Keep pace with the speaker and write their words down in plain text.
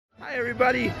Hi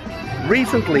everybody!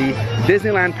 Recently,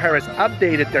 Disneyland Paris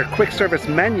updated their quick service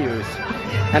menus,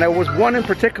 and there was one in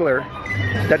particular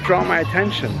that drew my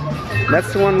attention.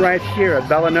 That's the one right here at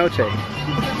Bella Note.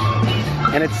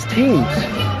 And it's themed.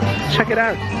 Check it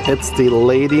out. It's the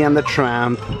Lady and the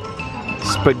Tramp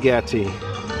spaghetti.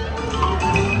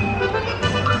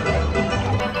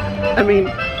 I mean,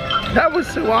 that was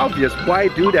so obvious. Why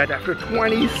do that after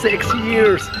 26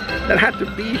 years? That had to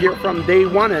be here from day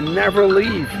one and never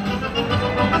leave.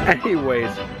 Anyways,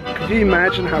 could you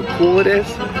imagine how cool it is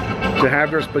to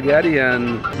have your spaghetti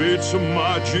and... It's a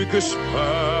magic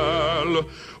spell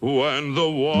when the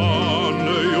one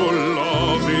you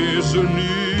love is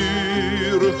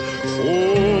near.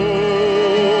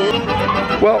 Oh.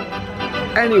 Well,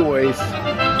 anyways,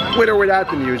 with or without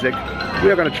the music,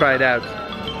 we are gonna try it out.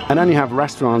 And then you have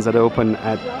restaurants that open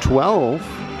at 12,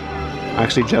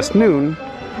 actually just noon.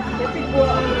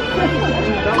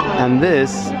 And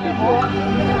this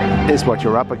is what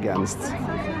you're up against.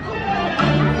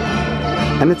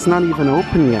 And it's not even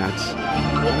open yet.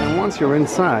 And once you're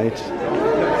inside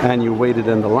and you waited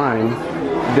in the line,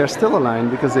 there's still a line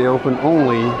because they open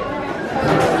only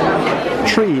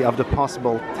 3 of the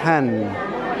possible 10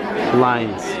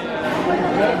 lines.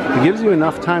 It gives you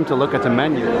enough time to look at the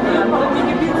menu.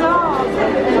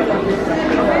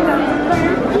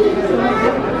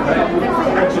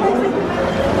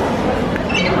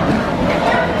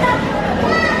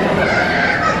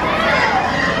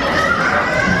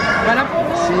 Voilà.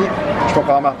 Merci. Je peux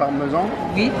prendre ma parmesan?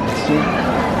 Oui. Merci.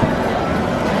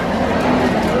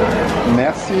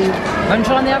 Merci. Bonne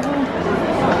journée à vous.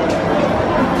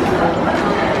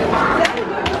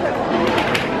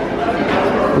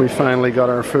 We finally got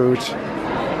our food.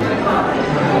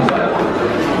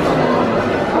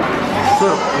 So, a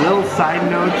little side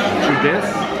note to this.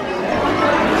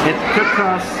 It took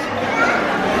us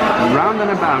around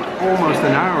and about almost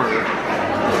an hour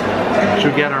to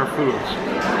get our food.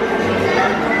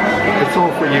 It's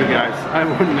all for you guys. I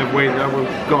wouldn't have waited, I would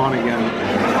have gone again.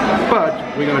 But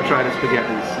we're gonna try the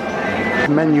spaghettis.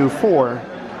 Menu 4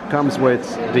 comes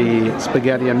with the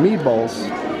spaghetti and meatballs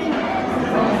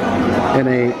in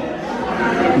a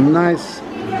nice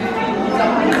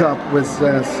cup with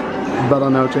Bella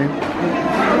Note,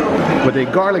 with a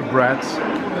garlic bread,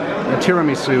 a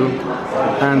tiramisu,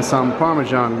 and some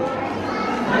Parmesan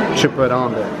to put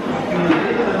on there.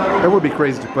 It would be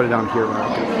crazy to put it on here.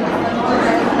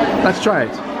 Let's try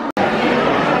it.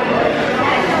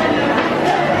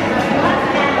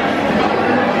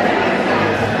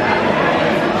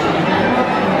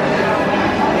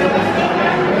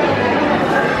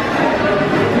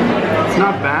 It's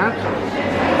not bad.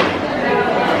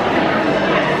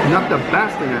 Not the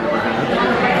best thing I ever had.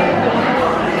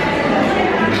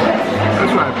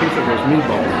 Let's try a piece of those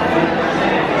meatballs.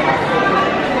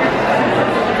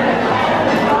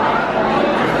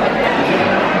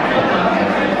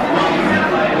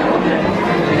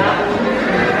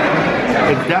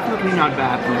 It's definitely not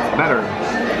bad, and it's better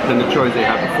than the choice they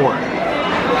had before.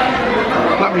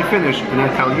 Let me finish and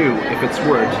I'll tell you if it's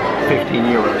worth 15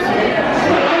 euros.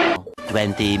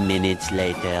 20 minutes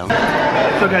later.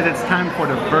 So guys, it's time for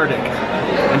the verdict.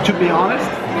 And to be honest,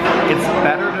 it's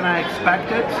better than I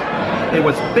expected. It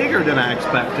was bigger than I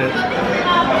expected.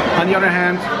 On the other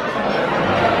hand,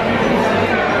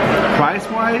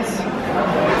 price-wise,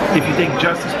 if you take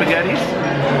just the spaghettis,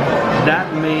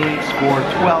 that makes for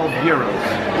 12 euros,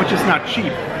 which is not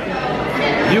cheap.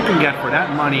 You can get for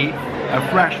that money a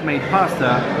fresh made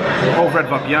pasta over at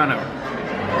Vapiano.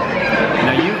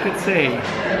 Now you could say,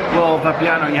 well,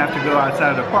 Vapiano, you have to go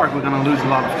outside of the park, we're gonna lose a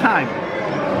lot of time.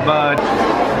 But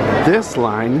this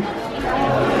line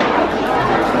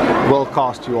will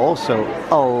cost you also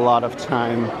a lot of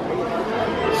time.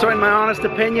 So in my honest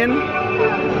opinion,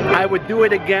 I would do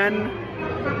it again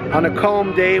on a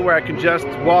calm day where I can just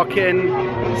walk in,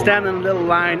 stand in a little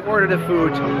line, order the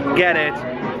food, get it,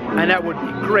 and that would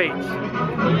be great.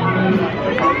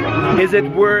 Is it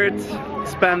worth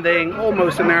spending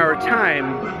almost an hour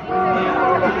time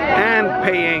and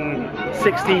paying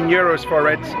 16 euros for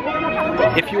it?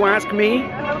 If you ask me,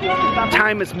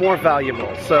 time is more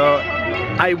valuable, so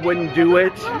I wouldn't do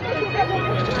it.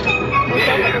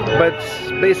 But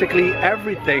basically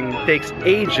everything takes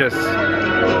ages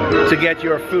to get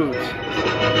your food.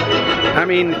 I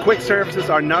mean, quick services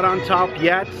are not on top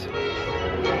yet.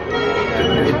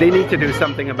 They need to do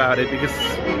something about it, because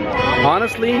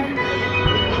honestly,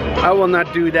 I will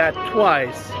not do that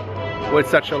twice with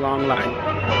such a long line.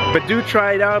 But do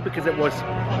try it out, because it was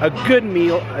a good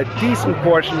meal, a decent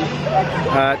portion.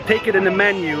 Take it in the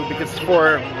menu, because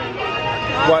for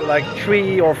what, like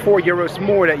 3 or 4 euros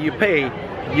more that you pay,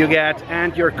 you get,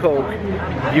 and your Coke,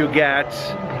 you get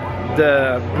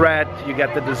the bread, you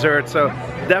get the dessert, so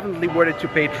definitely worth it to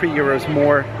pay €3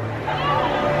 more.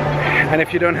 And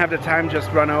if you don't have the time,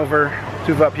 just run over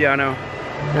to Vapiano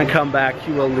and come back.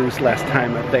 You will lose less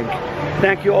time, I think.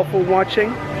 Thank you all for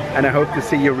watching, and I hope to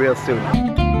see you real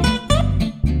soon.